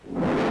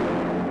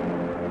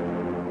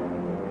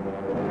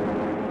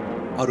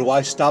How do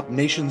I stop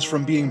nations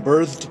from being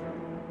birthed?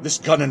 This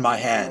gun in my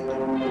hand.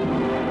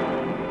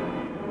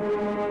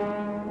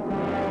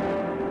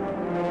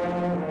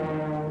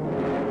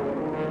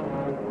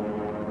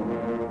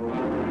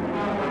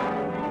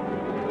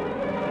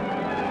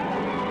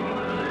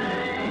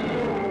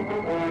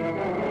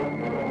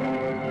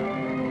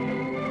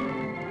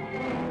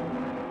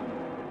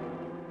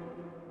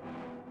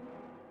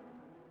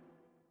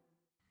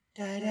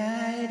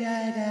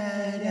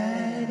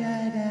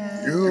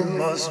 You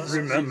must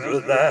remember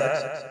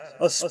that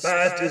a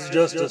spat is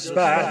just a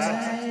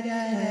spat.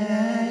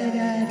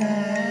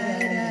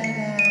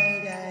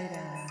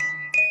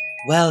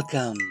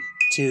 Welcome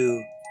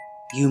to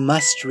You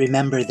Must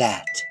Remember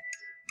That,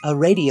 a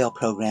radio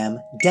program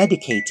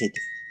dedicated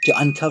to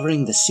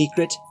uncovering the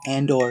secret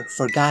and/or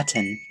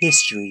forgotten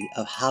history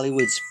of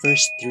Hollywood's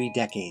first 3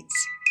 decades.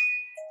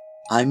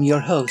 I'm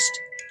your host,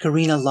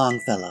 Karina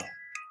Longfellow.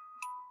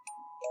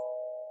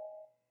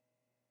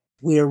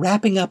 We're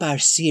wrapping up our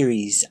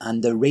series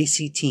on the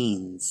Racy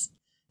Teens,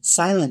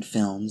 silent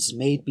films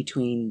made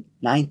between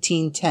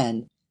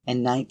 1910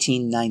 and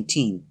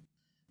 1919.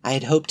 I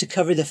had hoped to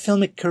cover the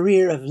filmic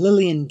career of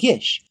Lillian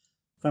Gish,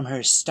 from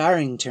her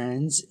starring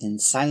turns in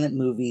silent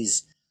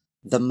movies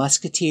The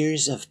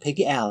Musketeers of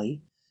Pig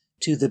Alley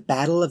to The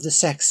Battle of the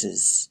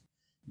Sexes,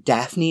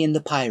 Daphne and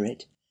the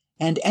Pirate,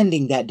 and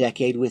ending that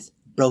decade with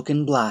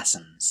Broken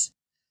Blossoms,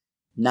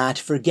 not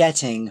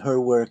forgetting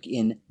her work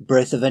in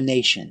Birth of a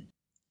Nation.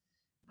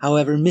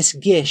 However, Miss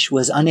Gish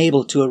was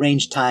unable to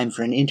arrange time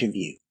for an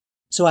interview,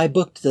 so I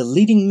booked the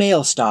leading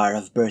male star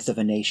of Birth of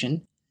a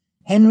Nation,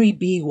 Henry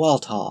B.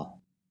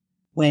 Walthall.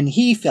 When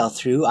he fell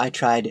through, I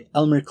tried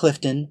Elmer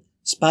Clifton,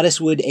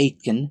 Spottiswoode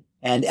Aitken,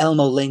 and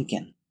Elmo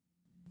Lincoln.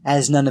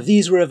 As none of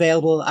these were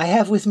available, I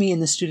have with me in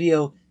the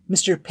studio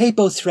Mr.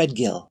 Papo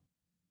Threadgill.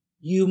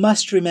 You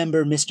must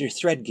remember Mr.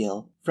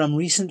 Threadgill from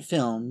recent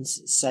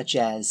films such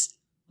as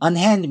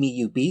Unhand Me,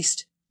 You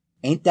Beast,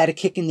 Ain't That a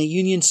Kick in the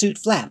Union Suit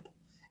Flap,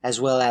 as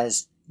well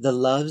as The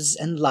Loves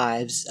and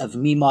Lives of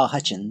Meemaw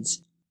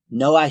Hutchins,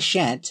 No I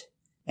Shan't,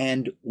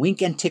 and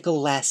Wink and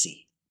Tickle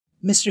Lassie.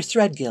 Mr.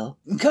 Threadgill...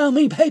 Call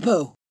me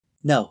Papo.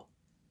 No.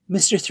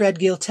 Mr.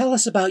 Threadgill, tell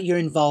us about your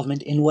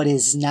involvement in what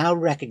is now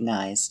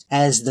recognized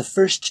as the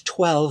first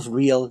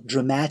 12-reel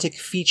dramatic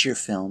feature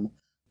film,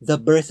 The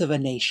Birth of a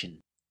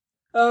Nation.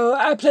 Oh,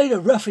 I played a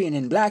ruffian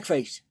in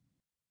blackface.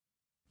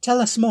 Tell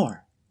us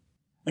more.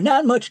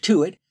 Not much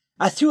to it.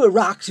 I threw a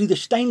rock through the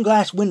stained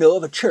glass window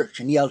of a church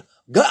and yelled,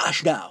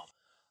 "Gosh now!"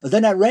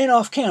 Then I ran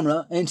off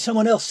camera and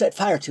someone else set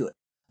fire to it.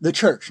 The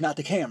church, not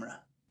the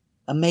camera.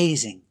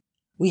 Amazing.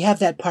 We have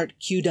that part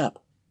queued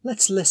up.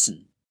 Let's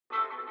listen.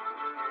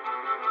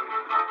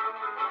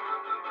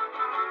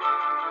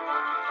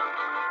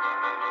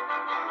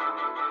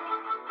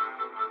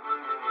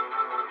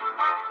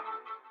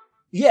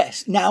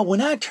 Yes, now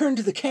when I turned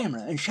to the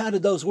camera and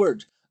shouted those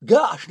words,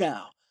 "Gosh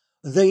now,"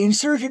 they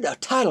inserted a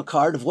title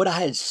card of what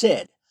I had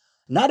said.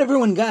 Not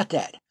everyone got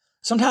that.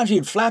 Sometimes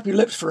you'd flap your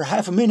lips for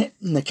half a minute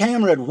and the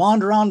camera would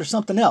wander on to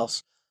something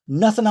else.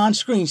 Nothing on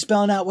screen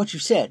spelling out what you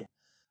said.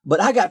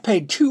 But I got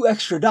paid $2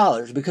 extra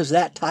because of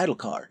that title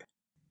card.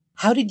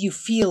 How did you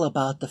feel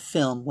about the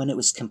film when it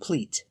was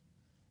complete?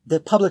 The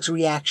public's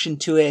reaction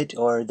to it,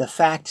 or the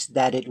fact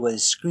that it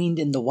was screened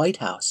in the White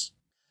House?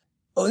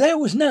 Oh, that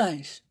was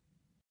nice.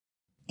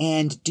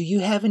 And do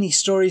you have any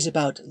stories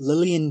about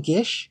Lillian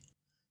Gish?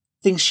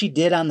 Things she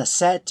did on the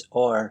set,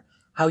 or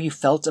how you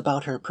felt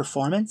about her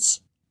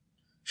performance?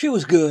 She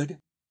was good.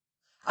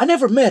 I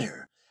never met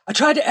her. I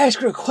tried to ask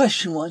her a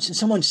question once and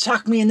someone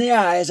socked me in the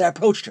eye as I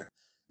approached her,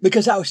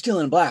 because I was still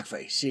in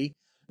blackface, see?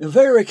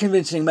 Very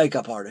convincing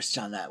makeup artists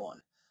on that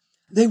one.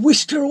 They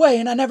whisked her away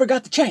and I never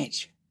got the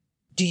chance.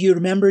 Do you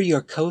remember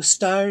your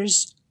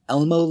co-stars,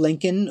 Elmo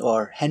Lincoln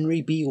or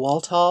Henry B.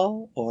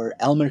 Walthall or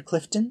Elmer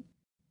Clifton?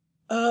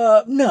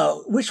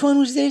 No. Which one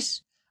was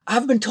this?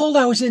 I've been told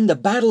I was in the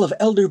Battle of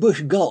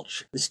Elderbush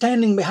Gulch,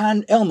 standing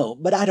behind Elmo,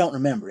 but I don't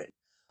remember it.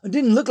 It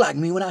didn't look like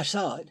me when I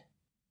saw it.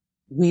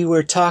 We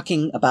were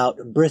talking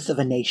about Birth of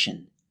a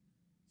Nation.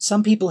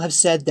 Some people have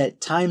said that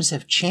times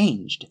have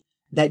changed,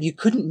 that you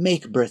couldn't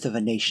make Birth of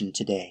a Nation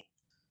today.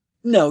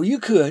 No, you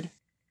could.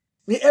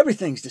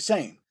 Everything's the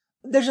same.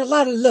 There's a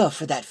lot of love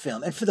for that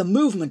film and for the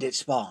movement it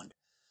spawned.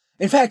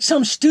 In fact,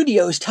 some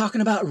studio is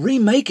talking about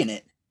remaking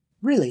it.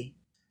 Really?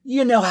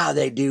 You know how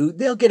they do.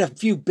 They'll get a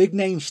few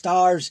big-name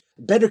stars,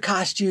 better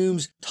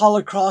costumes,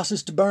 taller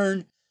crosses to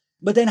burn.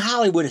 But then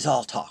Hollywood is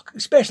all talk,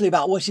 especially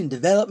about what's in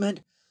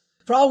development.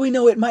 For all we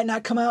know, it might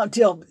not come out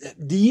until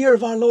the year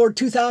of our Lord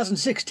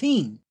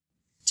 2016.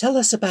 Tell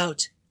us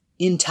about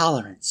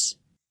intolerance.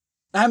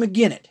 I'm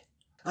agin it.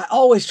 I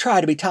always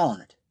try to be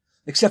tolerant.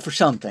 Except for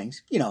some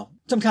things. You know,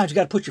 sometimes you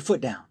gotta put your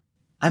foot down.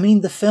 I mean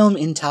the film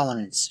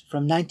Intolerance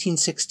from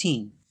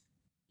 1916.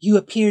 You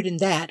appeared in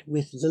that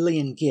with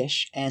Lillian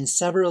Gish and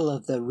several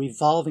of the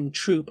revolving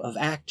troupe of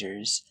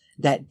actors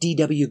that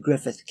D.W.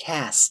 Griffith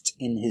cast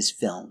in his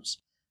films,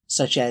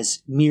 such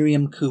as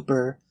Miriam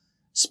Cooper,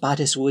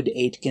 Spottiswoode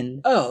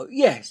Aitken. Oh,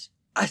 yes.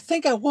 I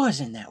think I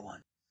was in that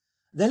one.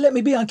 They let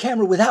me be on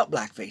camera without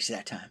blackface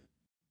that time.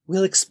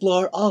 We'll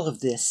explore all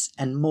of this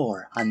and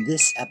more on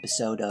this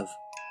episode of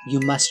You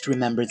Must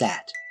Remember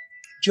That.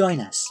 Join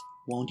us,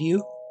 won't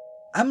you?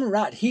 I'm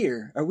right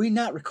here. Are we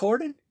not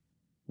recording?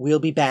 We'll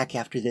be back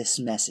after this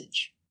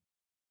message.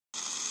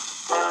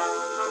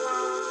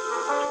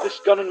 This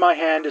gun in my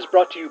hand is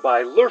brought to you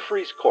by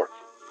Lurfreeze Cork.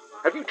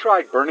 Have you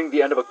tried burning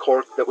the end of a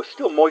cork that was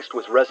still moist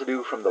with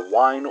residue from the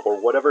wine or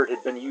whatever it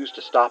had been used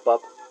to stop up?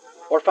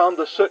 Or found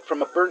the soot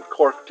from a burnt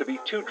cork to be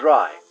too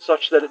dry,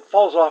 such that it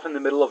falls off in the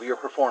middle of your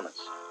performance?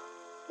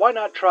 Why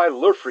not try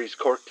Lurfreeze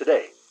Cork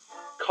today?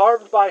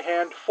 Carved by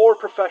hand for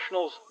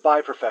professionals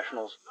by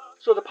professionals,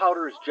 so the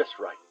powder is just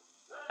right.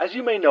 As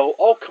you may know,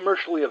 all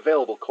commercially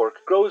available cork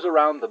grows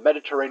around the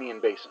Mediterranean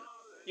basin.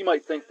 You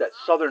might think that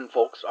southern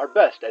folks are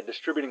best at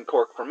distributing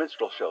cork for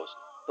minstrel shows,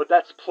 but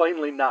that's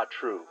plainly not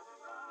true.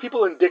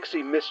 People in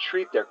Dixie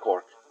mistreat their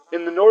cork.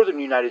 In the northern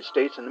United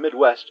States and the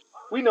Midwest,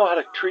 we know how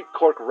to treat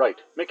cork right,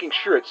 making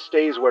sure it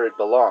stays where it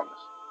belongs.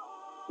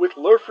 With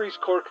Lurfreeze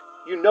Cork,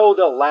 you know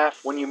they'll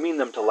laugh when you mean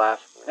them to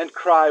laugh, and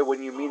cry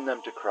when you mean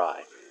them to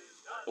cry.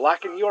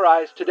 Blacken your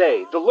eyes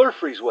today, the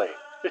Lurfreeze way.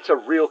 It's a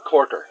real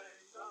corker.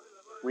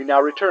 We now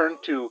return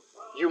to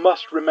You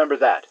Must Remember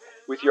That,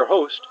 with your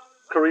host,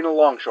 Karina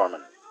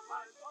Longshoreman.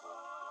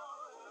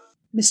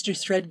 Mr.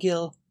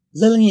 Threadgill,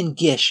 Lillian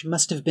Gish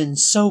must have been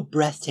so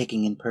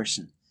breathtaking in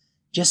person,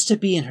 just to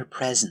be in her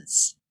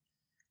presence.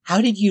 How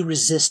did you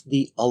resist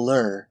the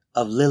allure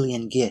of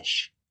Lillian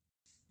Gish?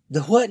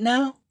 The what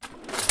now?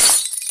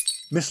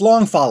 Miss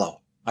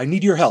Longfellow, I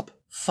need your help.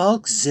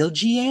 Falk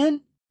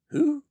Zildjian?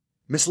 Who?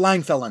 Miss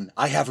Langfellow,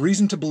 I have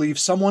reason to believe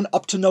someone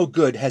up to no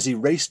good has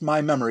erased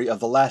my memory of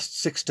the last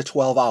 6 to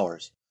 12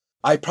 hours.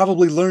 I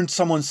probably learned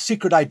someone's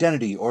secret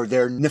identity or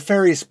their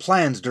nefarious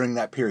plans during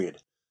that period.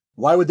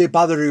 Why would they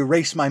bother to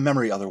erase my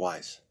memory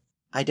otherwise?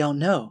 I don't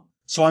know.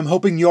 So I'm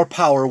hoping your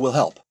power will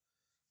help.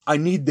 I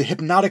need the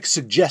hypnotic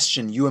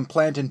suggestion you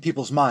implant in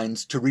people's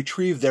minds to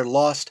retrieve their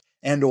lost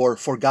and or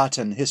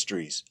forgotten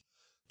histories.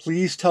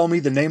 Please tell me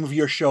the name of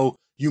your show,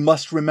 You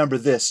Must Remember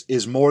This,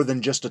 is more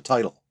than just a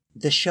title.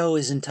 The show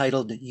is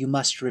entitled You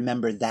Must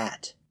Remember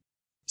That.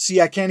 See,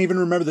 I can't even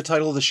remember the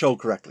title of the show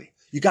correctly.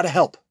 You gotta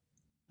help.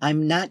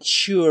 I'm not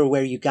sure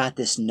where you got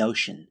this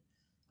notion.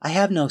 I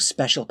have no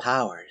special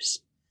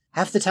powers.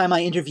 Half the time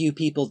I interview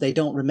people, they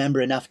don't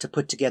remember enough to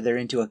put together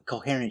into a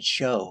coherent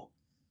show.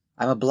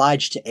 I'm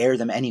obliged to air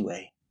them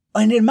anyway.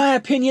 And in my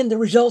opinion, the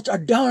results are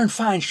darn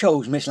fine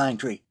shows, Miss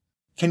Langtree.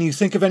 Can you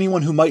think of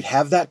anyone who might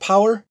have that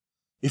power?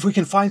 If we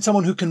can find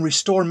someone who can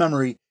restore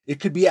memory,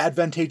 it could be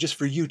advantageous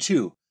for you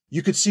too.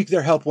 You could seek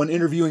their help when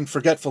interviewing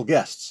forgetful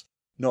guests.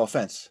 No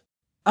offense.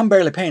 I'm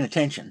barely paying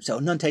attention, so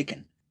none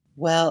taken.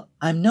 Well,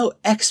 I'm no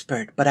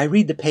expert, but I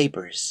read the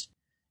papers.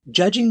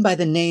 Judging by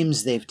the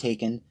names they've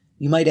taken,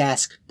 you might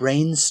ask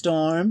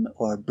Brainstorm,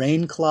 or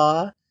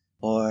Brainclaw,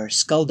 or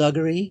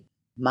Skullduggery,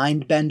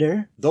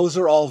 Mindbender. Those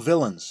are all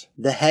villains.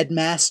 The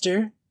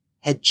Headmaster,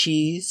 Head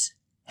Cheese,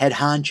 Head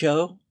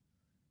Honcho.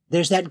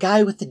 There's that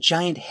guy with the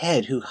giant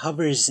head who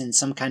hovers in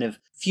some kind of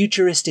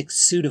futuristic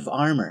suit of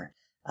armor.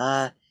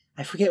 I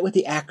forget what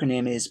the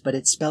acronym is, but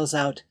it spells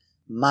out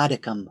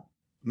modicum.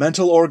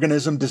 Mental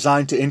organism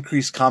designed to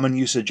increase common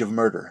usage of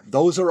murder.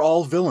 Those are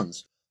all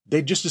villains.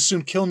 They'd just as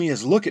soon kill me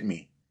as look at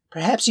me.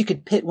 Perhaps you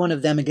could pit one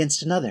of them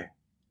against another.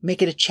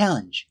 Make it a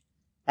challenge.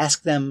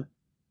 Ask them,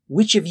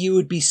 which of you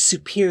would be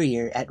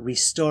superior at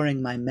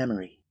restoring my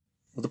memory?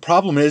 Well, the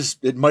problem is,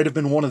 it might have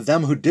been one of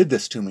them who did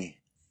this to me.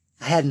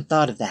 I hadn't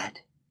thought of that.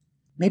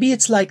 Maybe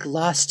it's like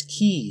lost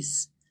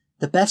keys.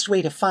 The best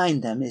way to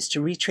find them is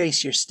to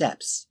retrace your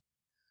steps.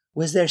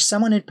 Was there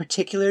someone in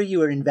particular you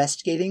were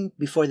investigating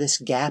before this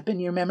gap in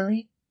your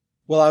memory?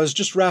 Well, I was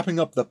just wrapping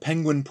up the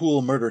Penguin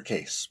Pool murder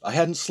case. I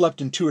hadn't slept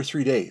in 2 or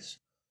 3 days.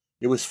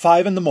 It was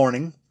 5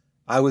 a.m.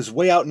 I was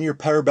way out near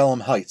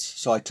Parabellum Heights,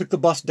 so I took the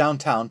bus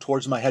downtown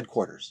towards my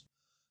headquarters.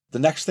 The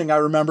next thing I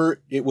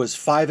remember, it was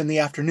 5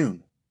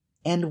 p.m.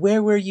 And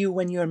where were you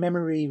when your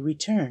memory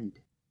returned?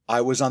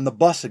 I was on the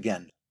bus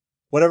again.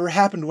 Whatever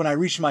happened when I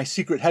reached my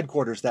secret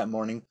headquarters that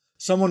morning,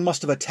 someone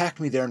must have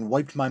attacked me there and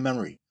wiped my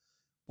memory.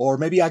 Or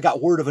maybe I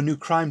got word of a new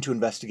crime to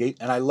investigate,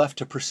 and I left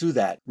to pursue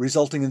that,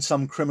 resulting in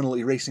some criminal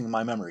erasing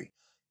my memory.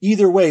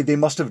 Either way, they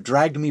must have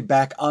dragged me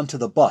back onto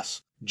the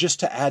bus, just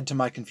to add to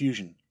my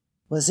confusion.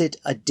 Was it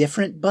a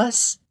different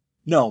bus?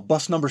 No,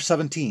 bus number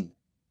 17.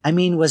 I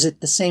mean, was it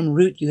the same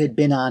route you had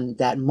been on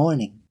that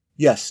morning?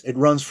 Yes, it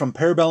runs from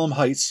Parabellum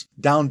Heights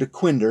down to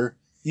Quinder,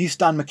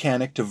 east on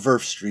Mechanic to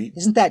Verf Street.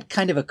 Isn't that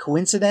kind of a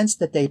coincidence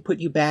that they put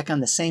you back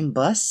on the same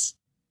bus?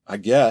 I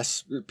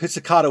guess.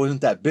 Pizzicato isn't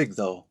that big,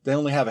 though. They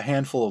only have a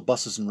handful of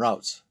buses and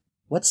routes.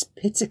 What's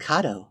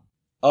Pizzicato?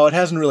 Oh, it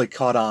hasn't really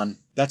caught on.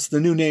 That's the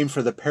new name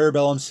for the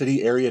Parabellum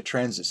City Area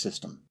Transit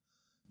System.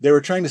 They were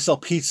trying to sell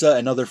pizza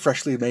and other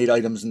freshly made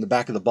items in the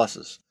back of the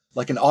buses,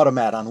 like an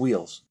automat on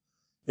wheels.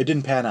 It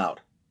didn't pan out.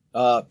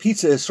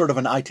 Pizza is sort of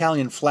an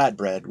Italian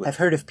flatbread with... I've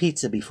heard of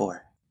pizza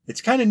before. It's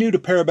kind of new to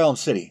Parabellum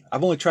City.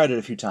 I've only tried it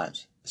a few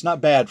times. It's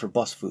not bad for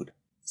bus food.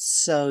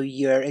 So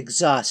you're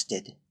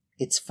exhausted.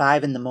 It's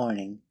 5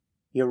 a.m.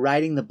 You're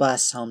riding the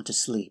bus home to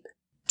sleep.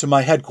 To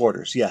my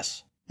headquarters,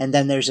 yes. and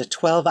then there's a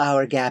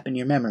 12-hour gap in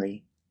your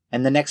memory,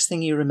 and the next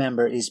thing you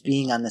remember is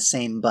being on the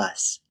same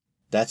bus.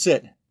 That's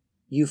it.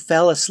 You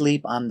fell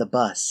asleep on the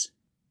bus.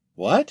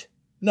 What?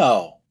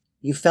 No.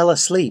 You fell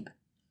asleep.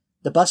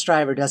 The bus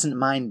driver doesn't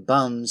mind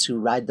bums who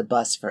ride the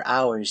bus for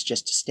hours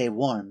just to stay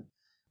warm,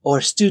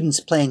 or students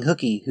playing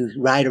hooky who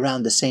ride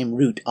around the same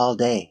route all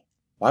day.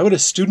 Why would a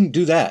student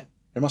do that?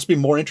 There must be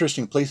more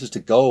interesting places to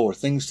go or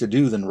things to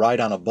do than ride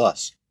on a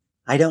bus.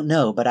 I don't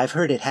know, but I've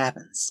heard it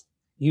happens.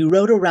 You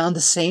rode around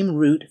the same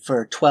route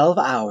for 12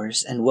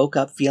 hours and woke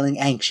up feeling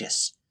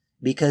anxious,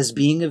 because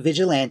being a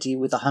vigilante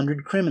with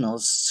 100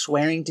 criminals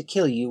swearing to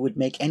kill you would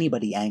make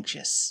anybody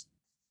anxious.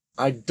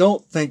 I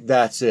don't think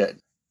that's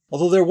it.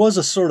 Although there was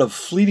a sort of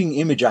fleeting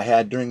image I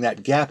had during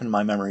that gap in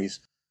my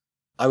memories.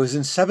 I was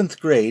in 7th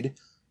grade,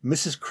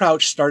 Mrs.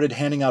 Crouch started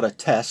handing out a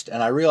test,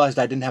 and I realized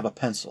I didn't have a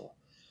pencil.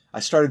 I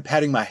started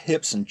patting my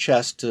hips and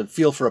chest to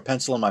feel for a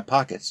pencil in my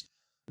pockets.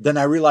 Then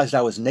I realized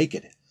I was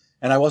naked.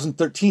 And I wasn't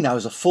 13, I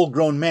was a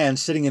full-grown man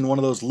sitting in one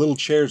of those little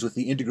chairs with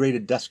the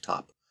integrated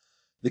desktop.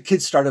 The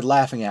kids started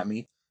laughing at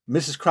me.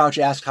 Mrs. Crouch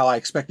asked how I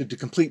expected to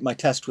complete my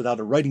test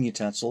without a writing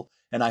utensil,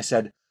 and I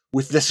said,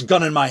 "With this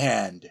gun in my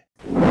hand."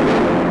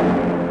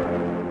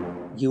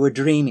 You were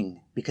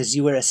dreaming, because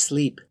you were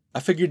asleep.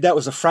 I figured that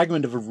was a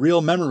fragment of a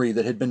real memory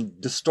that had been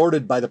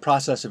distorted by the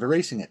process of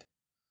erasing it.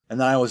 And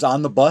then I was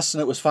on the bus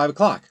and it was 5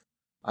 o'clock.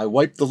 I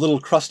wiped the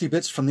little crusty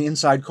bits from the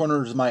inside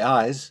corners of my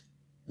eyes.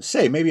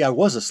 Say, maybe I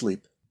was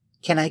asleep.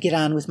 Can I get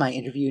on with my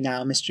interview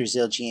now, Mr.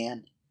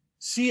 Zildjian?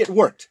 See, it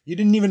worked. You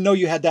didn't even know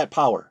you had that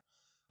power.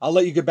 I'll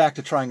let you get back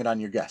to trying it on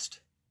your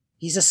guest.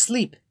 He's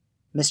asleep.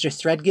 Mr.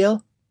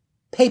 Threadgill?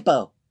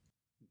 Papo!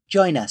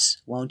 Join us,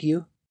 won't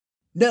you?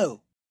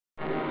 No.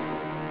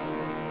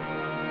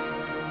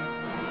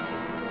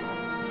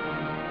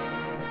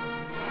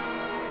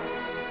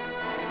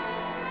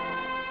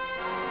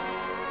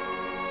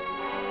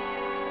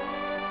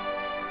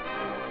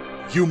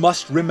 You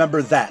must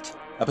remember that.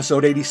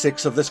 Episode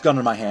 86 of This Gun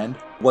in My Hand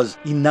was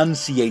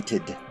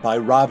enunciated by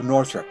Rob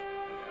Northrop.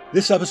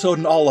 This episode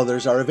and all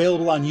others are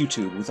available on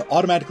YouTube with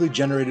automatically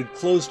generated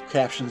closed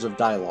captions of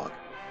dialogue.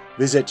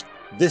 Visit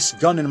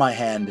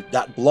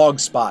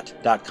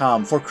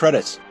thisguninmyhand.blogspot.com for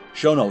credits,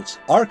 show notes,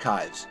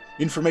 archives,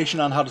 information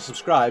on how to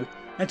subscribe,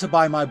 and to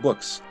buy my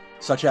books,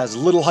 such as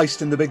Little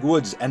Heist in the Big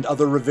Woods and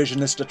Other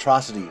Revisionist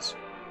Atrocities.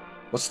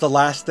 What's the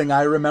last thing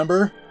I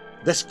remember?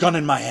 This gun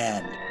in my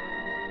hand.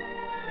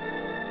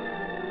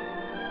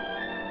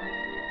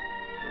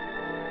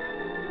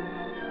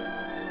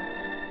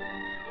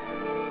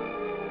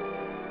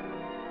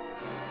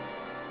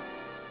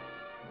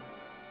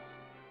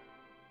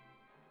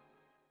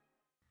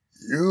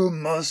 You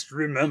must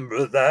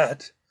remember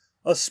that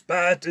a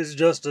spat is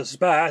just a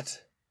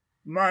spat.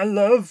 My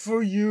love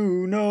for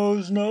you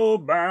knows no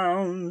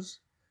bounds.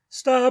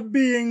 Stop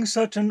being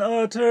such an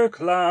utter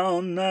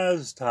clown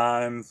as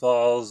time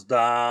falls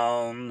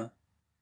down.